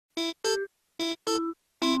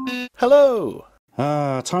Hello!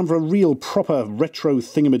 Time for a real proper retro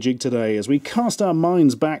thingamajig today as we cast our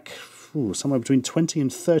minds back somewhere between 20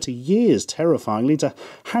 and 30 years, terrifyingly, to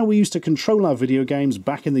how we used to control our video games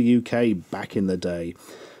back in the UK back in the day.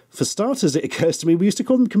 For starters, it occurs to me we used to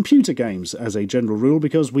call them computer games as a general rule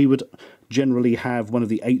because we would generally have one of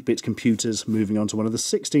the 8-bit computers moving on to one of the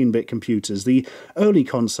 16-bit computers. The early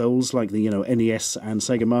consoles, like the NES and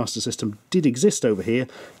Sega Master System, did exist over here.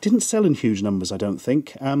 Didn't sell in huge numbers, I don't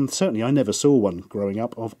think. Certainly I never saw one growing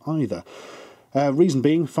up of either. Reason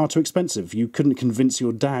being, far too expensive. You couldn't convince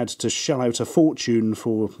your dad to shell out a fortune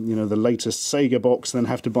for, the latest Sega box, then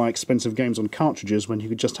have to buy expensive games on cartridges when you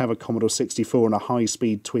could just have a Commodore 64 and a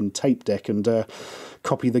high-speed twin tape deck and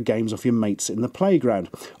copy the games off your mates in the playground.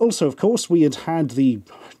 Also, of course, we had the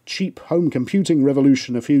cheap home computing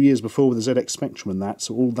revolution a few years before with the ZX Spectrum and that,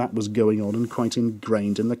 so all that was going on and quite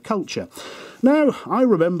ingrained in the culture. Now, I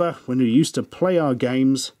remember when we used to play our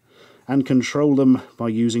games and control them by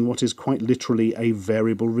using what is quite literally a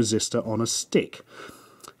variable resistor on a stick.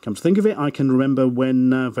 Come to think of it, I can remember when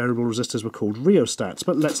variable resistors were called rheostats,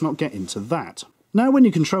 but let's not get into that. Now, when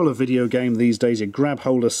you control a video game these days, you grab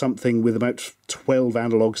hold of something with about 12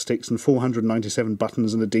 analog sticks and 497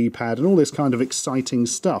 buttons and a D-pad and all this kind of exciting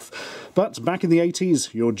stuff. But back in the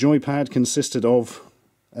 80s, your joypad consisted of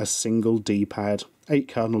a single D-pad, 8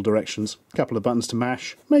 cardinal directions, a couple of buttons to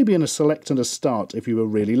mash, maybe in a select and a start if you were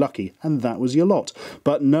really lucky, and that was your lot.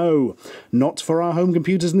 But no, not for our home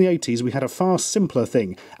computers in the 80s. We had a far simpler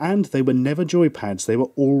thing, and they were never joypads, they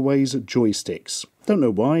were always joysticks. Don't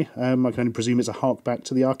know why, I can only presume it's a hark back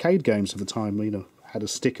to the arcade games of the time, had a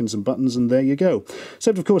stick and some buttons and there you go.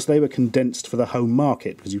 Except of course they were condensed for the home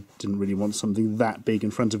market because you didn't really want something that big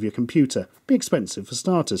in front of your computer. Be expensive for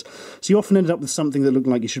starters. So you often ended up with something that looked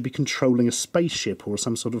like you should be controlling a spaceship or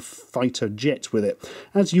some sort of fighter jet with it,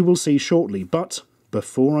 as you will see shortly. But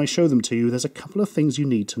before I show them to you, there's a couple of things you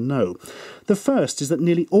need to know. The first is that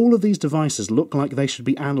nearly all of these devices look like they should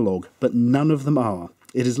be analog, but none of them are.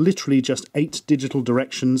 It is literally just 8 digital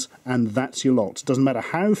directions, and that's your lot. Doesn't matter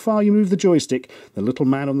how far you move the joystick, the little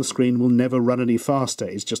man on the screen will never run any faster.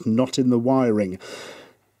 It's just not in the wiring.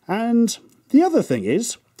 And the other thing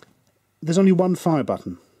is, there's only one fire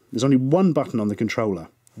button. There's only one button on the controller.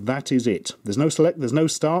 That is it. There's no select, there's no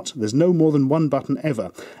start, there's no more than one button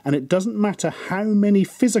ever. And it doesn't matter how many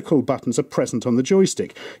physical buttons are present on the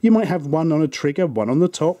joystick. You might have one on a trigger, one on the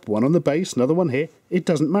top, one on the base, another one here. It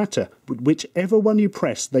doesn't matter. But whichever one you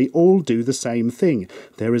press, they all do the same thing.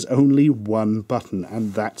 There is only one button,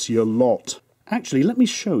 and that's your lot. Actually, let me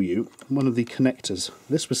show you one of the connectors.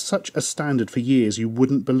 This was such a standard for years you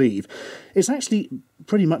wouldn't believe. It's actually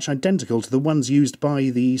pretty much identical to the ones used by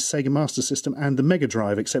the Sega Master System and the Mega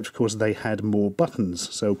Drive, except of course they had more buttons.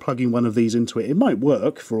 So plugging one of these into it, it might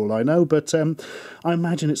work for all I know, but I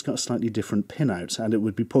imagine it's got a slightly different pin out, and it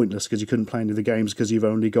would be pointless because you couldn't play any of the games because you've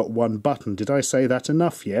only got one button. Did I say that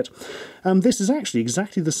enough yet? This is actually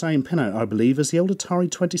exactly the same pin out, I believe, as the old Atari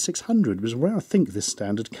 2600, which is where I think this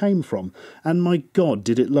standard came from. And my God,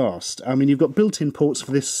 did it last. I mean, you've got built-in ports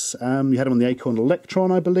for this. You had them on the Acorn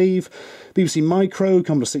Electron, I believe, BBC Micro,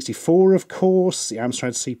 Commodore 64, of course, the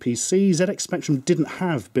Amstrad CPC. ZX Spectrum didn't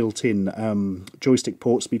have built-in joystick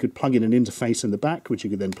ports, but you could plug in an interface in the back, which you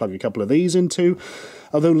could then plug a couple of these into.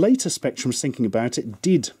 Although later Spectrums, thinking about it,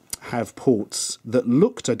 did have ports that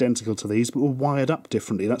looked identical to these but were wired up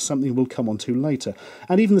differently. That's something we'll come on to later.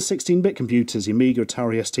 And even the 16-bit computers, the Amiga,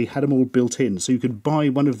 Atari ST, had them all built in, so you could buy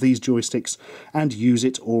one of these joysticks and use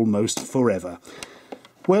it almost forever.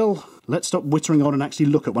 Well, let's stop wittering on and actually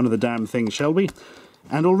look at one of the damn things, shall we?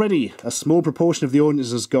 And already a small proportion of the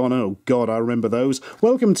audience has gone, oh God, I remember those.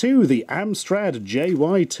 Welcome to the Amstrad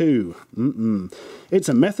JY2. It's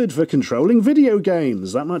a method for controlling video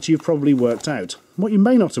games. That much you've probably worked out. What you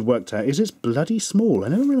may not have worked out is it's bloody small. I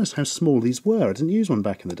never realised how small these were. I didn't use one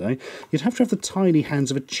back in the day. You'd have to have the tiny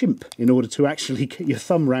hands of a chimp in order to actually get your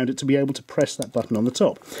thumb round it to be able to press that button on the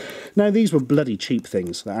top. Now, these were bloody cheap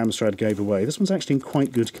things that Amstrad gave away. This one's actually in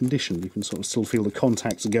quite good condition. You can sort of still feel the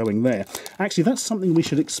contacts going there. Actually, that's something we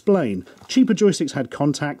should explain. Cheaper joysticks had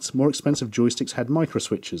contacts, more expensive joysticks had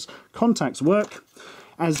microswitches. Contacts work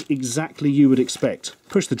as exactly you would expect.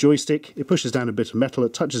 Push the joystick, it pushes down a bit of metal,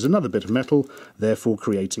 it touches another bit of metal, therefore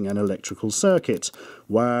creating an electrical circuit.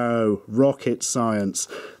 Wow, rocket science.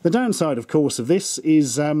 The downside, of course, of this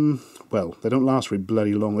is, well, they don't last very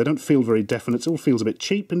bloody long. They don't feel very definite. It all feels a bit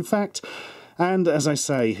cheap, in fact. And as I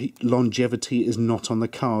say, longevity is not on the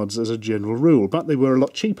cards as a general rule, but they were a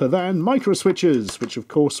lot cheaper than microswitches, which of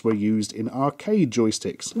course were used in arcade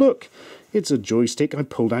joysticks. Look, it's a joystick I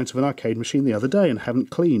pulled out of an arcade machine the other day and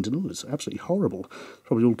haven't cleaned, and it's absolutely horrible.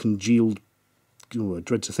 Probably all congealed oh, I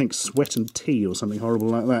dread to think, sweat and tea or something horrible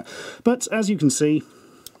like that. But as you can see,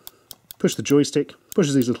 push the joystick,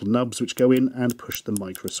 pushes these little nubs which go in, and push the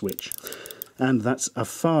micro switch. And that's a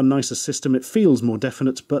far nicer system. It feels more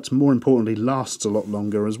definite, but more importantly, lasts a lot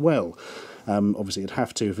longer as well. Obviously, it'd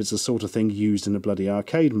have to if it's the sort of thing used in a bloody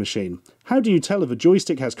arcade machine. How do you tell if a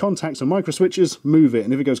joystick has contacts and micro switches? Move it,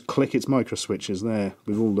 and if it goes click, it's micro switches. There,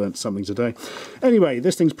 we've all learnt something today. Anyway,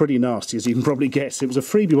 this thing's pretty nasty, as you can probably guess. It was a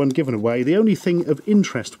freebie one given away. The only thing of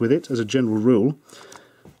interest with it, as a general rule,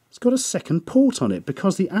 it's got a second port on it,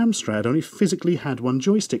 because the Amstrad only physically had one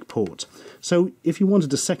joystick port. So if you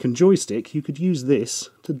wanted a second joystick, you could use this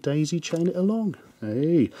to daisy chain it along.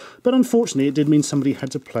 Hey. But unfortunately, it did mean somebody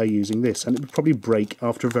had to play using this, and it would probably break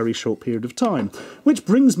after a very short period of time. Which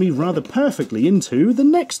brings me rather perfectly into the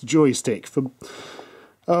next joystick for...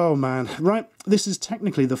 Oh man, right, this is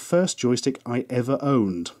technically the first joystick I ever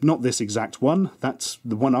owned. Not this exact one, that's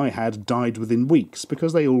the one I had died within weeks,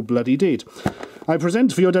 because they all bloody did. I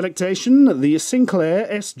present for your delectation the Sinclair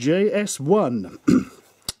SJS1,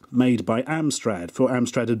 made by Amstrad, for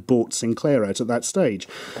Amstrad had bought Sinclair out at that stage.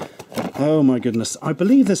 Oh my goodness, I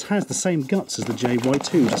believe this has the same guts as the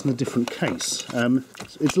JY2, just in a different case.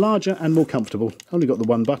 It's larger and more comfortable, only got the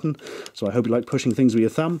one button, so I hope you like pushing things with your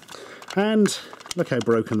thumb. And look how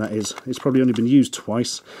broken that is, it's probably only been used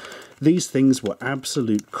twice. These things were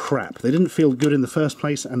absolute crap. They didn't feel good in the first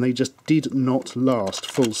place, and they just did not last,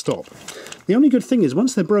 full stop. The only good thing is,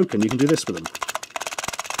 once they're broken, you can do this with them.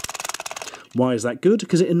 Why is that good?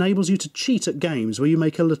 Because it enables you to cheat at games where you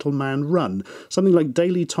make a little man run. Something like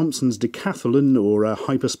Daley Thompson's Decathlon or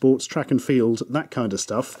Hypersports Track and Field, that kind of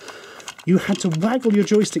stuff. You had to waggle your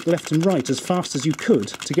joystick left and right as fast as you could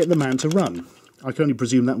to get the man to run. I can only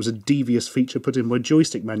presume that was a devious feature put in by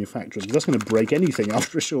joystick manufacturers, because that's going to break anything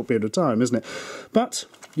after a short period of time, isn't it? But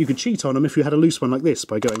you could cheat on them if you had a loose one like this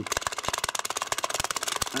by going...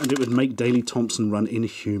 and it would make Daley Thompson run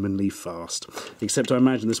inhumanly fast. Except I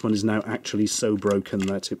imagine this one is now actually so broken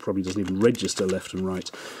that it probably doesn't even register left and right.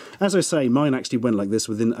 As I say, mine actually went like this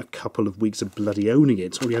within a couple of weeks of bloody owning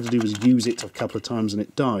it. All you had to do was use it a couple of times and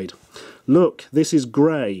it died. Look, this is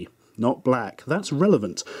grey, not black. That's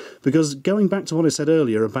relevant, because going back to what I said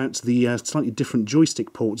earlier about the slightly different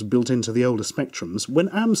joystick ports built into the older Spectrums, when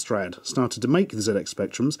Amstrad started to make the ZX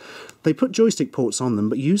Spectrums, they put joystick ports on them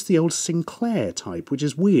but used the old Sinclair type, which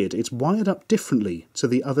is weird. It's wired up differently to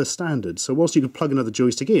the other standards, so whilst you could plug another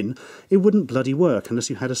joystick in, it wouldn't bloody work unless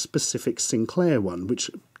you had a specific Sinclair one, which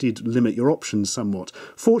did limit your options somewhat.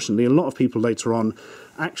 Fortunately, a lot of people later on,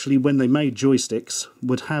 actually when they made joysticks,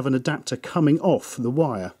 would have an adapter coming off the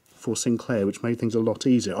wire for Sinclair, which made things a lot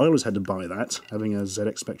easier. I always had to buy that, having a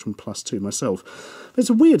ZX Spectrum Plus 2 myself. But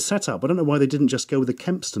it's a weird setup. I don't know why they didn't just go with the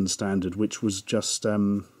Kempston standard, which was just,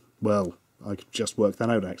 well, I could just work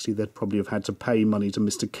that out actually. They'd probably have had to pay money to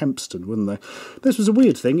Mr. Kempston, wouldn't they? This was a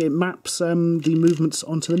weird thing. It maps the movements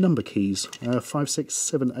onto the number keys. 5, 6,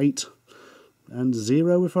 7, 8... and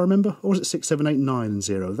 0, if I remember. Or is it 6, 7, 8, 9 and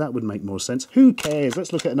 0? That would make more sense. Who cares?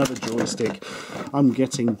 Let's look at another joystick. I'm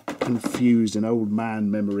getting confused in old man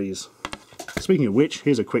memories. Speaking of which,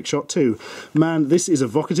 here's a quick shot too. Man, this is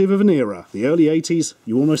evocative of an era. The early 80s,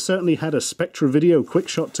 you almost certainly had a Spectra Video quick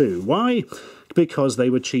shot too. Why? Because they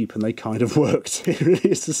were cheap and they kind of worked. It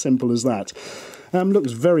really is as simple as that.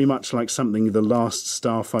 Looks very much like something the last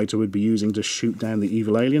Starfighter would be using to shoot down the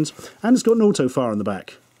evil aliens. And it's got an auto-fire on the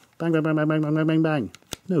back. Bang, bang, bang, bang, bang, bang, bang, bang.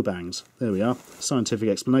 No bangs. There we are. Scientific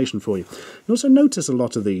explanation for you. You also notice a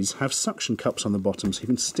lot of these have suction cups on the bottom, so you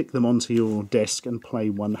can stick them onto your desk and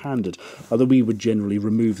play one-handed. Although we would generally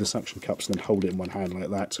remove the suction cups and then hold it in one hand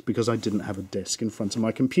like that, because I didn't have a desk in front of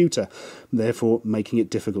my computer, therefore making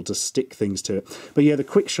it difficult to stick things to it. But yeah, the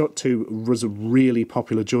QuickShot 2 was a really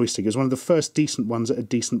popular joystick. It was one of the first decent ones at a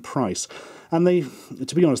decent price. And they,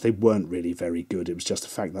 to be honest, they weren't really very good. It was just the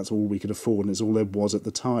fact that's all we could afford and it's all there was at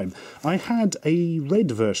the time. I had a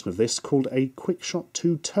red version of this called a QuickShot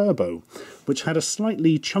 2 Turbo, which had a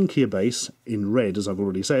slightly chunkier base, in red as I've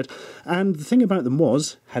already said, and the thing about them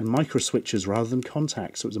was, had micro switches rather than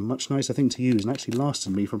contacts, so it was a much nicer thing to use and actually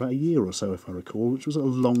lasted me for about a year or so if I recall, which was a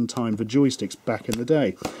long time for joysticks back in the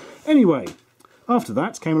day. Anyway, after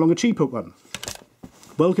that came along a cheaper one.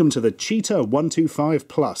 Welcome to the Cheetah 125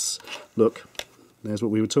 Plus. Look, There's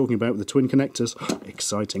what we were talking about with the twin connectors.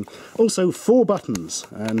 Exciting. Also, 4 buttons,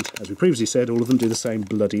 and as we previously said, all of them do the same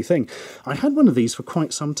bloody thing. I had one of these for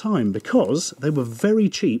quite some time because they were very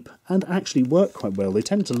cheap and actually work quite well. They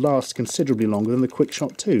tend to last considerably longer than the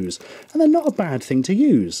QuickShot 2s, and they're not a bad thing to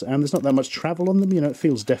use. And there's not that much travel on them, you know, it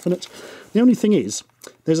feels definite. The only thing is,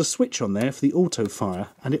 there's a switch on there for the auto fire,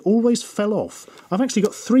 and it always fell off. I've actually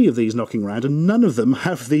got 3 of these knocking around, and none of them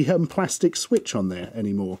have the plastic switch on there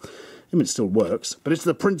anymore. I mean, it still works, but it's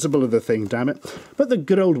the principle of the thing, damn it. But the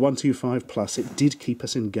good old 125 Plus, it did keep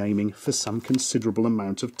us in gaming for some considerable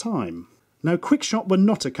amount of time. Now, QuickShot were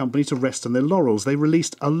not a company to rest on their laurels. They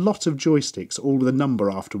released a lot of joysticks, all with a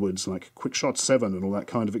number afterwards, like QuickShot 7 and all that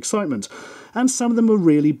kind of excitement. And some of them were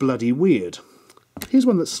really bloody weird. Here's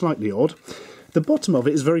one that's slightly odd. The bottom of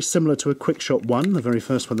it is very similar to a QuickShot 1, the very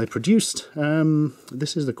first one they produced.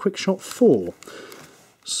 This is the QuickShot 4.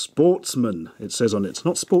 Sportsman, it says on it. It's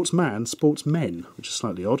not sportsman, sportsmen, which is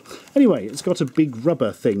slightly odd. Anyway, it's got a big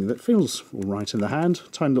rubber thing that feels all right in the hand.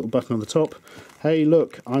 Tiny little button on the top. Hey,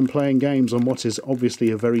 look, I'm playing games on what is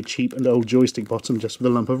obviously a very cheap and old joystick bottom just with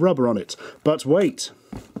a lump of rubber on it. But wait.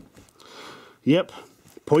 Yep,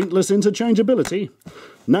 pointless interchangeability.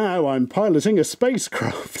 Now I'm piloting a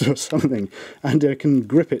spacecraft or something, and I can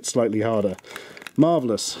grip it slightly harder.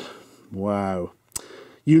 Marvellous. Wow.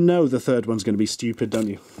 You know the third one's going to be stupid, don't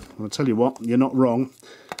you? I'll tell you what, you're not wrong.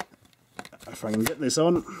 If I can get this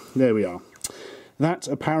on, there we are. That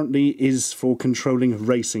apparently is for controlling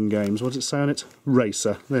racing games. What does it say on it?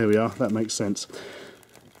 Racer. There we are, that makes sense.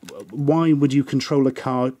 Why would you control a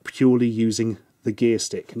car purely using the gear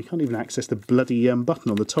stick? And you can't even access the bloody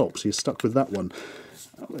button on the top, so you're stuck with that one.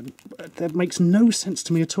 That makes no sense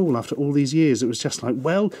to me at all after all these years. It was just like,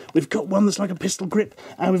 well, we've got one that's like a pistol grip,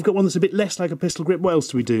 and we've got one that's a bit less like a pistol grip. What else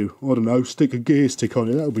do we do? I don't know, stick a gear stick on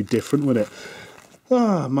it. That would be different, wouldn't it?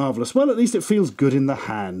 Ah, marvellous. Well, at least it feels good in the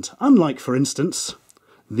hand. Unlike, for instance,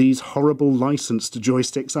 these horrible licensed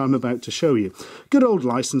joysticks I'm about to show you. Good old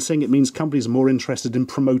licensing, it means companies are more interested in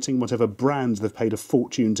promoting whatever brand they've paid a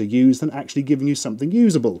fortune to use than actually giving you something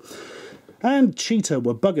usable. And Cheetah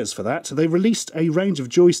were buggers for that. They released a range of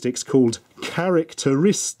joysticks called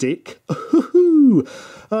Characteristic.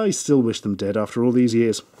 I still wish them dead after all these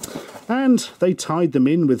years. And they tied them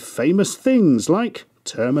in with famous things like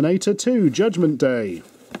Terminator 2 Judgment Day.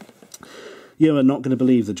 You are not going to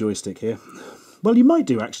believe the joystick here. Well, you might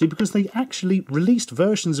do actually, because they actually released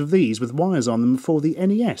versions of these with wires on them for the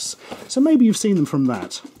NES. So maybe you've seen them from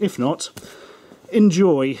that. If not,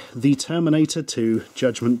 enjoy the Terminator 2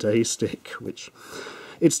 Judgment Day stick, which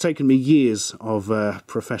it's taken me years of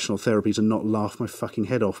professional therapy to not laugh my fucking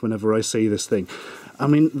head off whenever I see this thing. I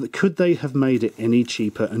mean, could they have made it any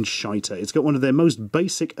cheaper and shiter? It's got one of their most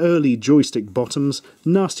basic early joystick bottoms,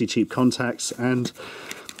 nasty cheap contacts, and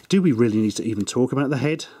do we really need to even talk about the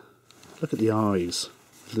head? Look at the eyes,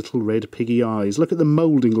 little red piggy eyes. Look at the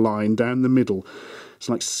moulding line down the middle. It's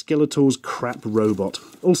like Skeletor's crap robot.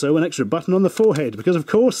 Also, an extra button on the forehead, because of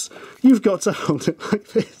course, you've got to hold it like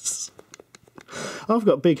this. I've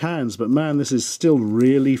got big hands, but man, this is still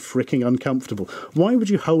really freaking uncomfortable. Why would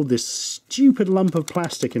you hold this stupid lump of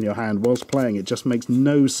plastic in your hand whilst playing? It just makes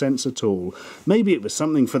no sense at all. Maybe it was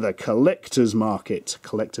something for the collector's market.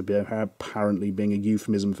 Collector apparently being a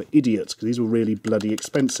euphemism for idiots, because these were really bloody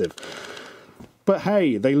expensive. But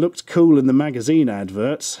hey, they looked cool in the magazine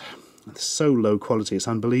adverts. It's so low quality, it's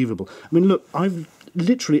unbelievable. I mean, look, I've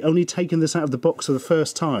literally only taken this out of the box for the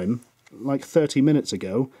first time like 30 minutes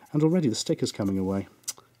ago, and already the sticker's coming away.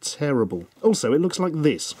 Terrible. Also, it looks like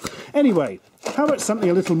this. Anyway, how about something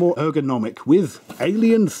a little more ergonomic with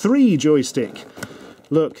Alien 3 joystick?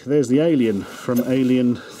 Look, there's the Alien from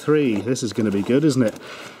Alien 3. This is going to be good, isn't it?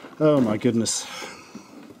 Oh my goodness.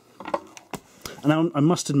 And I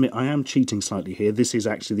must admit, I am cheating slightly here. This is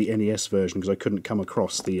actually the NES version, because I couldn't come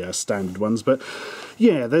across the standard ones. But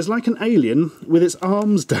yeah, there's like an alien with its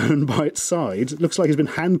arms down by its side. It looks like it's been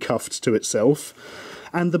handcuffed to itself.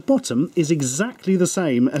 And the bottom is exactly the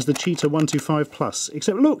same as the Cheetah 125 Plus.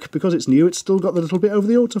 Except look, because it's new, it's still got the little bit over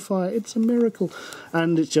the autofire. It's a miracle.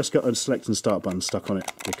 And it's just got a select and start button stuck on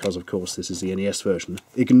it, because of course this is the NES version.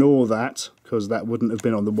 Ignore that, because that wouldn't have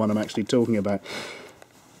been on the one I'm actually talking about.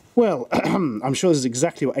 Well, I'm sure this is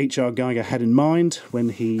exactly what H.R. Geiger had in mind when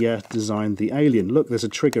he designed the Alien. Look, there's a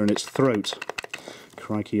trigger in its throat.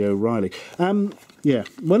 Crikey O'Reilly. Yeah,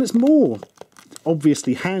 well, it's more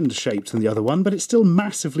obviously hand-shaped than the other one, but it's still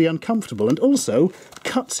massively uncomfortable, and also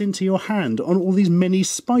cuts into your hand on all these many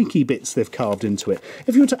spiky bits they've carved into it.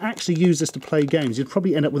 If you were to actually use this to play games, you'd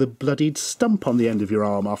probably end up with a bloodied stump on the end of your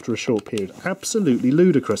arm after a short period. Absolutely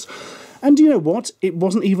ludicrous. And you know what? It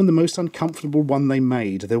wasn't even the most uncomfortable one they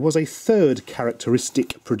made. There was a third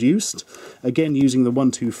characteristic produced, again using the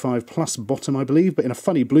 125 Plus bottom, I believe, but in a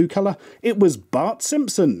funny blue colour. It was Bart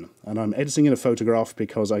Simpson. And I'm editing in a photograph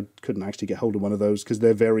because I couldn't actually get hold of one of those because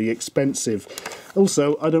they're very expensive.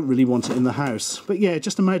 Also, I don't really want it in the house. But yeah,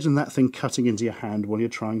 just imagine that thing cutting into your hand while you're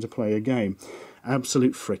trying to play a game.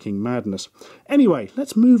 Absolute freaking madness. Anyway,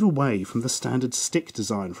 let's move away from the standard stick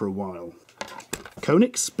design for a while.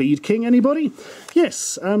 Konix, Speed King, anybody?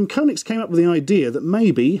 Yes, Konix came up with the idea that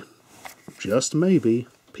maybe, just maybe,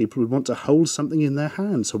 people would want to hold something in their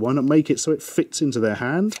hand, so why not make it so it fits into their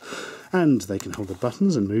hand, and they can hold the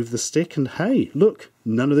buttons and move the stick, and hey, look,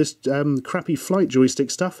 none of this crappy flight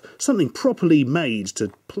joystick stuff, something properly made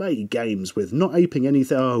to play games with, not aping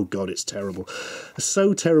anything. Oh god, it's terrible.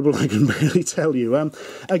 So terrible I can barely tell you.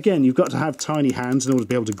 Again, you've got to have tiny hands in order to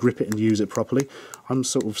be able to grip it and use it properly. I'm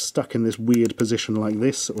sort of stuck in this weird position like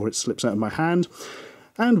this, or it slips out of my hand.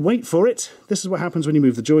 And wait for it, this is what happens when you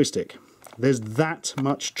move the joystick. There's that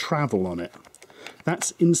much travel on it.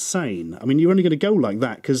 That's insane. I mean, you're only going to go like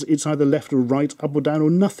that because it's either left or right, up or down, or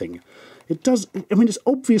nothing. It does, I mean, it's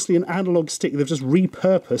obviously an analog stick they've just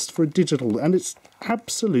repurposed for a digital, and it's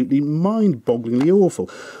absolutely mind-bogglingly awful.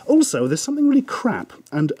 Also, there's something really crap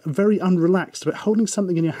and very unrelaxed about holding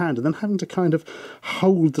something in your hand and then having to kind of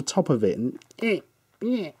hold the top of it and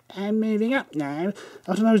yeah, I'm moving up now.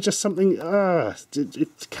 I don't know, it's just something, how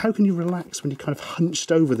can you relax when you're kind of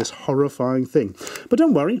hunched over this horrifying thing? But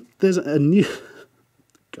don't worry, there's a new...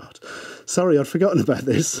 God, sorry, I'd forgotten about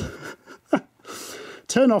this.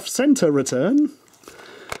 Turn off centre return,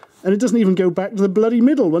 and it doesn't even go back to the bloody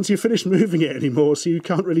middle once you've finished moving it anymore, so you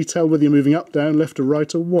can't really tell whether you're moving up, down, left or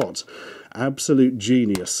right or what. Absolute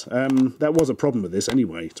genius. That was a problem with this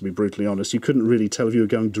anyway, to be brutally honest. You couldn't really tell if you were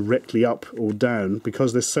going directly up or down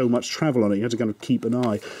because there's so much travel on it. You had to kind of keep an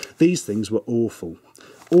eye. These things were awful.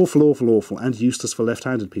 Awful, awful, awful, and useless for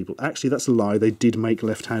left-handed people. Actually, that's a lie. They did make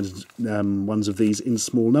left-handed ones of these in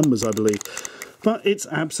small numbers, I believe. But it's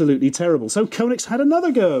absolutely terrible. So Konix had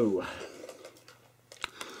another go.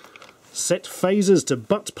 Set phasers to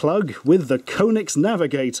butt plug with the Konix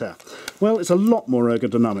Navigator. Well, it's a lot more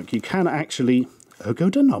ergonomic. You can actually...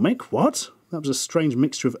 Ergodynamic? What? That was a strange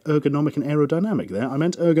mixture of ergonomic and aerodynamic there. I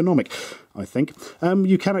meant ergonomic, I think.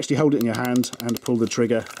 You can actually hold it in your hand and pull the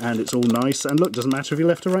trigger, and it's all nice. And look, doesn't matter if you're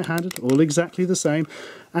left or right-handed, all exactly the same.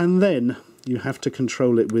 And then you have to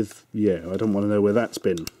control it with... Yeah, I don't want to know where that's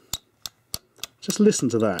been. Just listen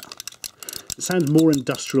to that. It sounds more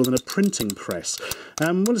industrial than a printing press.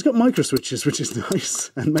 Well, it's got micro switches, which is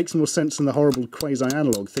nice, and makes more sense than the horrible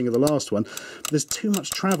quasi-analog thing of the last one. But there's too much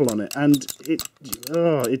travel on it, and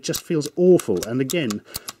it just feels awful. And again,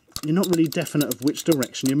 you're not really definite of which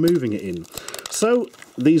direction you're moving it in. So,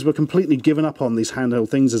 these were completely given up on, these handheld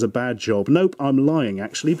things, as a bad job. Nope, I'm lying,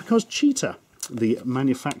 actually, because Cheetah, the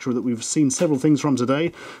manufacturer that we've seen several things from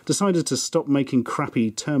today, decided to stop making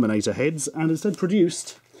crappy Terminator heads, and instead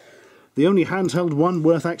produced... the only handheld one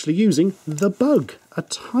worth actually using, the Bug. A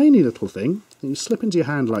tiny little thing that you slip into your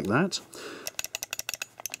hand like that.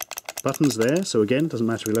 Buttons there, so again, doesn't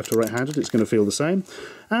matter if you're left or right-handed, it's going to feel the same.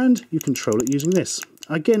 And you control it using this.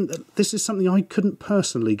 Again, this is something I couldn't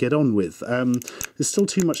personally get on with. There's still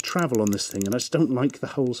too much travel on this thing, and I just don't like the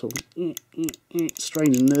whole sort of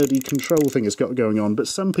strange nerdy control thing it's got going on. But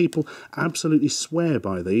some people absolutely swear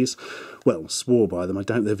by these. Well, swore by them. I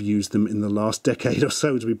doubt they've used them in the last decade or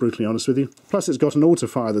so, to be brutally honest with you. Plus, it's got an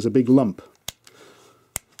autofire. There's a big lump.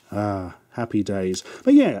 Ah, happy days.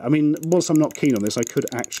 But yeah, I mean, whilst I'm not keen on this, I could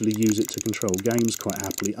actually use it to control games quite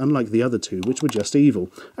happily, unlike the other two, which were just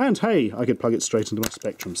evil. And hey, I could plug it straight into my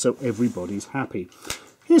Spectrum, so everybody's happy.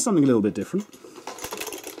 Here's something a little bit different.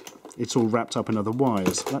 It's all wrapped up in other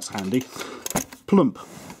wires. That's handy. Plump.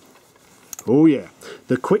 Oh yeah.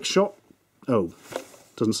 The Quick Shot... Oh,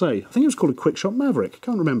 doesn't say. I think it was called a Quick Shot Maverick.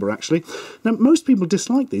 Can't remember, actually. Now, most people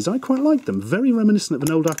dislike these. I quite like them. Very reminiscent of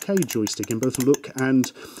an old arcade joystick in both look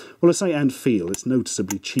and, well, I say and feel. It's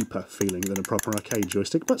noticeably cheaper feeling than a proper arcade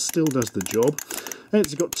joystick, but still does the job.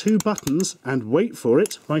 It's got two buttons, and wait for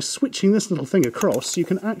it, by switching this little thing across, you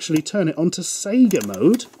can actually turn it onto Sega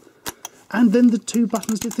mode, and then the two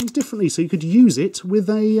buttons did things differently, so you could use it with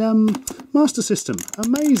a Master System.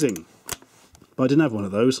 Amazing! But I didn't have one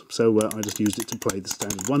of those, so I just used it to play the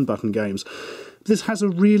standard one-button games. This has a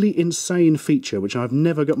really insane feature, which I've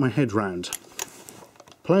never got my head round.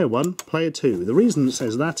 Player 1, Player 2. The reason it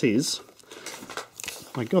says that is...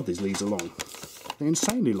 My god, these leads are long. They're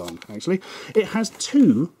insanely long, actually. It has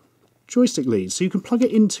two joystick leads, so you can plug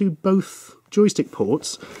it into both joystick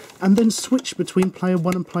ports and then switch between player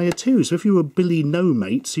 1 and player 2. So if you were Billy No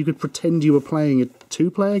Mates, you could pretend you were playing a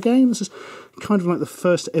 2-player game. This is kind of like the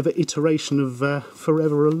first ever iteration of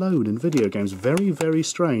Forever Alone in video games. Very, very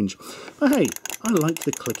strange. But hey, I like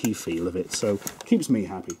the clicky feel of it, so it keeps me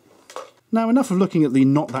happy. Now, enough of looking at the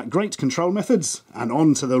not-that-great control methods, and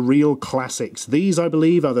on to the real classics. These, I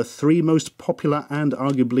believe, are the 3 most popular and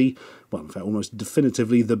arguably, well, in fact, almost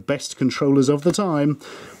definitively the best controllers of the time.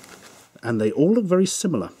 And they all look very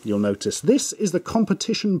similar, you'll notice. This is the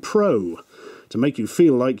Competition Pro, to make you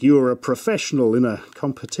feel like you're a professional in a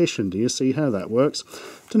competition. Do you see how that works?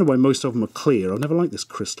 Don't know why most of them are clear. I've never liked this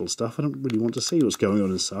crystal stuff. I don't really want to see what's going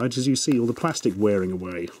on inside. As you see, all the plastic wearing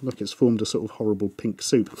away. Look, it's formed a sort of horrible pink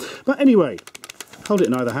soup. But anyway, hold it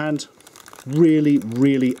in either hand. Really,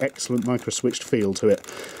 really excellent micro-switched feel to it.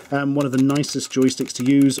 One of the nicest joysticks to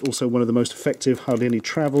use, also one of the most effective, hardly any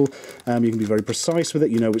travel. You can be very precise with it,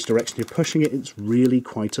 you know which direction you're pushing it. It's really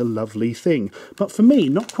quite a lovely thing. But for me,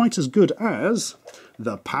 not quite as good as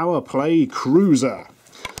the Power Play Cruiser.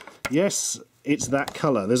 Yes, it's that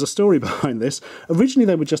colour. There's a story behind this. Originally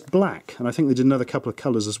they were just black, and I think they did another couple of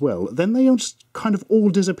colours as well. Then they just kind of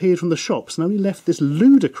all disappeared from the shops and only left this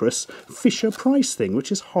ludicrous Fisher-Price thing,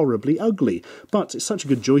 which is horribly ugly. But it's such a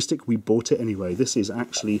good joystick, we bought it anyway. This is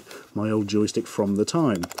actually my old joystick from the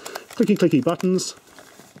time. Clicky clicky buttons.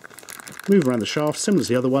 Move around the shaft, similar to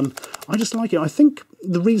the other one. I just like it. I think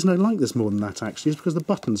the reason I like this more than that, actually, is because the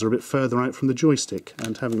buttons are a bit further out from the joystick,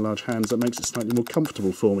 and having large hands, that makes it slightly more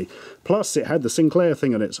comfortable for me. Plus, it had the Sinclair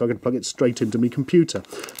thing on it, so I could plug it straight into my computer.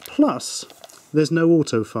 Plus, there's no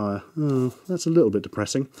auto-fire. Oh, that's a little bit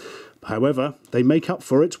depressing. However, they make up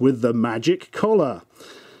for it with the magic collar.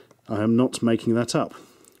 I am not making that up.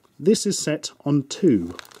 This is set on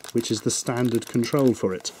 2, which is the standard control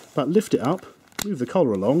for it. But lift it up, move the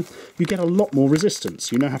collar along, you get a lot more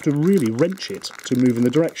resistance. You now have to really wrench it to move in the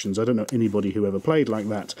directions. I don't know anybody who ever played like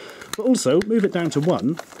that. But also, move it down to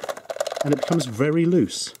 1, and it becomes very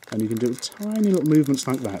loose. And you can do tiny little movements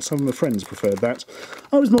like that. Some of my friends preferred that.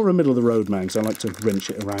 I was more a middle-of-the-road man, because I like to wrench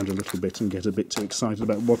it around a little bit and get a bit too excited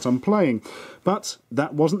about what I'm playing. But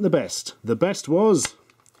that wasn't the best. The best was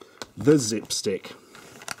the Zip Stick.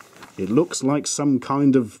 It looks like some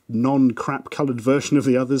kind of non-crap coloured version of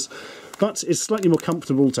the others, but it's slightly more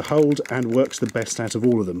comfortable to hold and works the best out of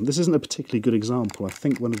all of them. This isn't a particularly good example. I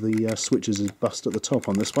think one of the switches is bust at the top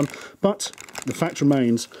on this one, but the fact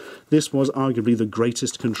remains, this was arguably the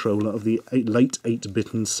greatest controller of the late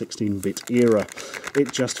 8-bit and 16-bit era.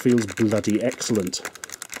 It just feels bloody excellent.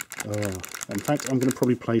 Oh, in fact, I'm going to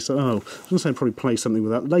probably play I was going to say I'd probably play something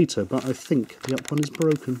with that later, but I think the up one is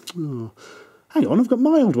broken. Oh. Hang on, I've got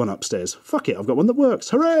my old one upstairs. Fuck it, I've got one that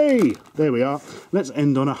works. Hooray! There we are. Let's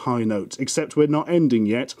end on a high note, except we're not ending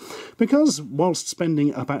yet, because whilst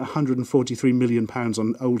spending about £143 million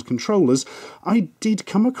on old controllers, I did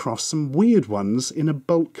come across some weird ones in a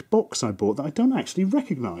bulk box I bought that I don't actually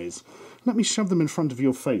recognise. Let me shove them in front of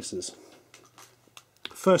your faces.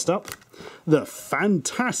 First up, the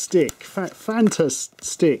Fantastic F3.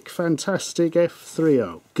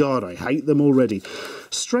 Oh god, I hate them already.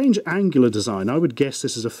 Strange angular design. I would guess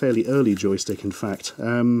this is a fairly early joystick, in fact.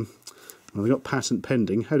 Well, they got patent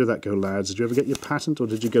pending. How did that go, lads? Did you ever get your patent, or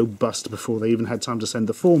did you go bust before they even had time to send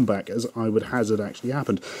the form back, as I would hazard actually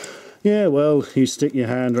happened? Yeah, well, you stick your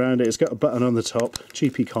hand around it, it's got a button on the top,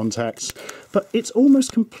 cheapy contacts, but it's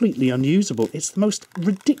almost completely unusable. It's the most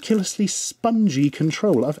ridiculously spongy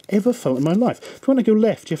control I've ever felt in my life. If you want to go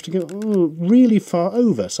left, you have to go really far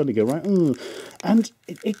over, suddenly go right, and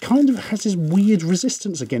it kind of has this weird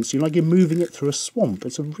resistance against you, like you're moving it through a swamp.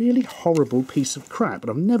 It's a really horrible piece of crap, but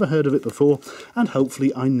I've never heard of it before, and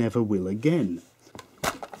hopefully I never will again.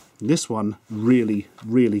 This one really,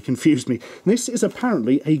 really confused me. This is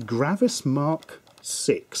apparently a Gravis Mark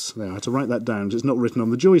 6. Now, I had to write that down because it's not written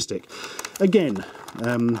on the joystick. Again,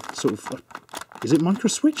 is it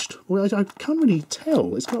micro-switched? Well, I can't really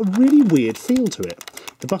tell. It's got a really weird feel to it.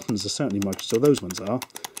 The buttons are certainly micro-switched, those ones are.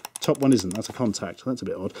 Top one isn't, that's a contact, that's a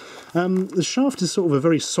bit odd. The shaft is sort of a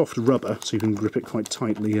very soft rubber, so you can grip it quite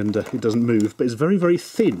tightly and it doesn't move, but it's very, very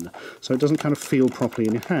thin, so it doesn't kind of feel properly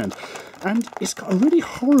in your hand. And it's got a really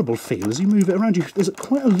horrible feel as you move it around. There's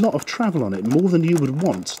quite a lot of travel on it, more than you would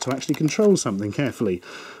want to actually control something carefully.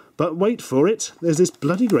 But wait for it, there's this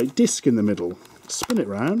bloody great disc in the middle. Spin it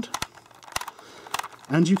round,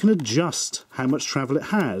 and you can adjust how much travel it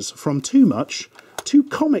has, from too much to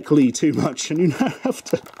comically too much, and you now have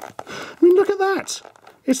to... I mean, look at that!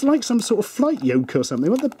 It's like some sort of flight yoke or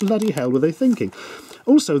something. What the bloody hell were they thinking?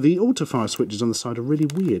 Also, the autofire switches on the side are really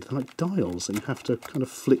weird. They're like dials that you have to kind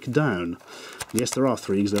of flick down. Yes, there are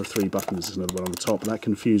three, because there are three buttons. There's another one on the top. That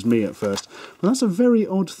confused me at first. Well, that's a very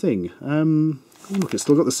odd thing. Oh, look, it's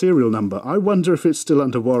still got the serial number. I wonder if it's still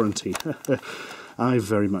under warranty. I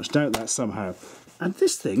very much doubt that somehow. And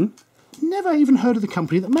this thing, never even heard of the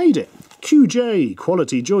company that made it. QJ,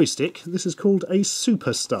 quality joystick. This is called a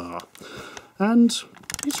Superstar. And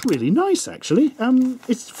it's really nice, actually.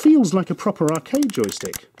 It feels like a proper arcade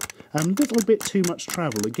joystick. A little bit too much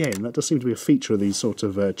travel, again. That does seem to be a feature of these sort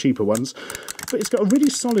of cheaper ones. But it's got a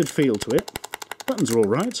really solid feel to it. Buttons are all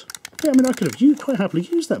right. Yeah, I mean, I could have quite happily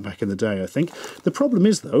used that back in the day, I think. The problem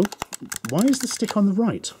is, though, why is the stick on the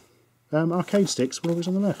right? Arcade sticks were always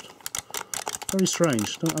on the left. Very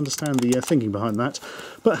strange. Don't understand the thinking behind that.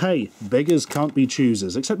 But hey, beggars can't be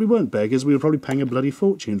choosers. Except we weren't beggars. We were probably paying a bloody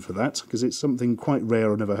fortune for that, because it's something quite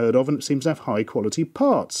rare I've never heard of, and it seems to have high-quality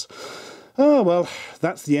parts. Oh, well,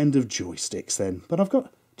 that's the end of joysticks then. But I've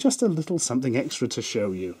got just a little something extra to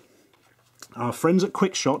show you. Our friends at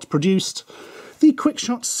QuickShot produced the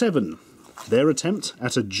QuickShot 7. Their attempt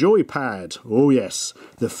at a joypad. Oh yes,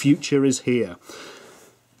 the future is here.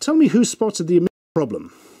 Tell me who spotted the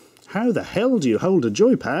problem. How the hell do you hold a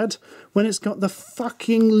joypad when it's got the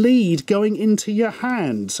fucking lead going into your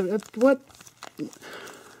hand? So, what?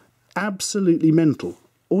 Absolutely mental.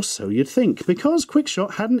 Or so you'd think, because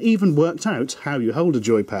QuickShot hadn't even worked out how you hold a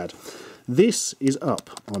joypad. This is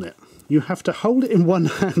up on it. You have to hold it in one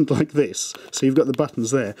hand like this, so you've got the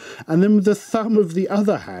buttons there, and then with the thumb of the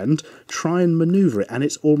other hand, try and manoeuvre it, and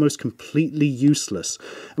it's almost completely useless.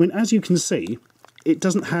 I mean, as you can see, it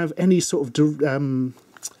doesn't have any sort of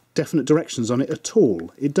definite directions on it at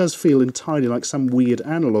all. It does feel entirely like some weird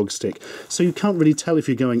analog stick, so you can't really tell if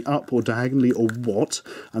you're going up or diagonally or what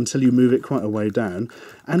until you move it quite a way down,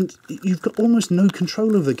 and you've got almost no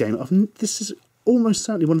control over the game. This is almost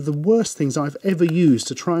certainly one of the worst things I've ever used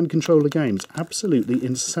to try and control a game. It's absolutely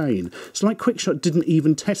insane. It's like QuickShot didn't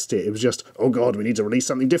even test it. It was just, oh god, we need to release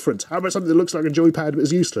something different. How about something that looks like a joypad but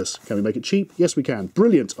is useless? Can we make it cheap? Yes, we can.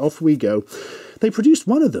 Brilliant. Off we go. They produced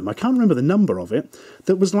one of them, I can't remember the number of it,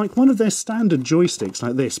 that was like one of their standard joysticks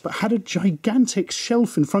like this, but had a gigantic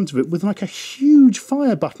shelf in front of it with like a huge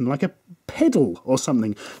fire button, like a pedal or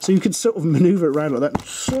something, so you could sort of manoeuvre it around like that and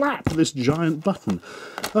slap this giant button.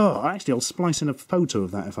 Oh, actually, I'll splice in a photo of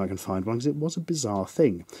that if I can find one, because it was a bizarre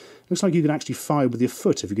thing. Looks like you could actually fire with your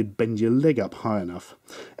foot if you could bend your leg up high enough.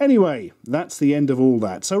 Anyway, that's the end of all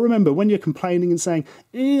that. So remember, when you're complaining and saying,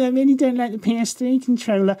 "Ooh, I really don't like the PS3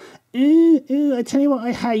 controller. Ooh, I tell you what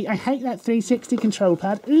I hate. I hate that 360 control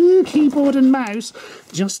pad. Ooh, keyboard and mouse."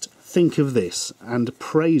 Just think of this and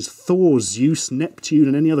praise Thor, Zeus, Neptune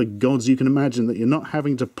and any other gods you can imagine that you're not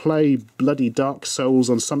having to play bloody Dark Souls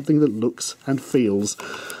on something that looks and feels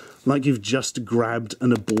like you've just grabbed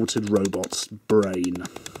an aborted robot's brain.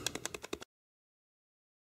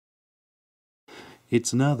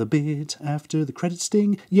 It's another bit after the credits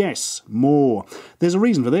sting. Yes, more. There's a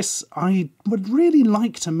reason for this. I would really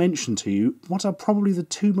like to mention to you what are probably the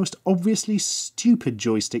two most obviously stupid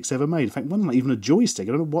joysticks ever made. In fact, one's not even a joystick.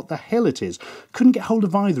 I don't know what the hell it is. Couldn't get hold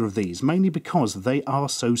of either of these, mainly because they are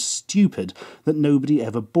so stupid that nobody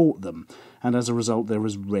ever bought them. And as a result, they're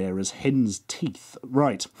as rare as hen's teeth.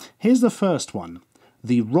 Right, here's the first one.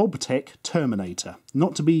 The Robtech Terminator,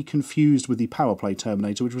 not to be confused with the Powerplay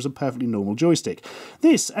Terminator, which was a perfectly normal joystick.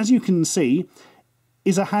 This, as you can see,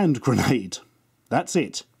 is a hand grenade. That's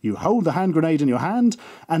it. You hold the hand grenade in your hand,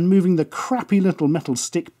 and moving the crappy little metal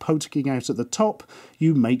stick poking out at the top,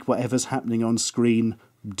 you make whatever's happening on screen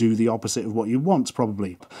do the opposite of what you want,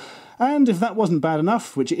 probably. And if that wasn't bad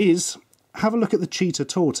enough, which it is, have a look at the Cheetah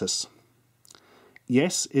Tortoise.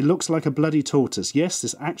 Yes, it looks like a bloody tortoise. Yes,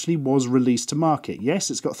 this actually was released to market. Yes,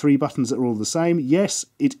 it's got three buttons that are all the same. Yes,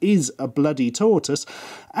 it is a bloody tortoise.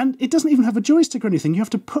 And it doesn't even have a joystick or anything. You have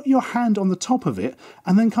to put your hand on the top of it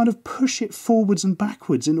and then kind of push it forwards and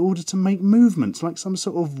backwards in order to make movements, like some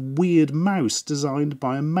sort of weird mouse designed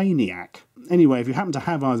by a maniac. Anyway, if you happen to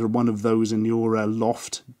have either one of those in your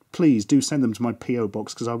loft, please do send them to my P.O.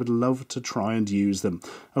 box, because I would love to try and use them.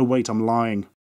 Oh wait, I'm lying.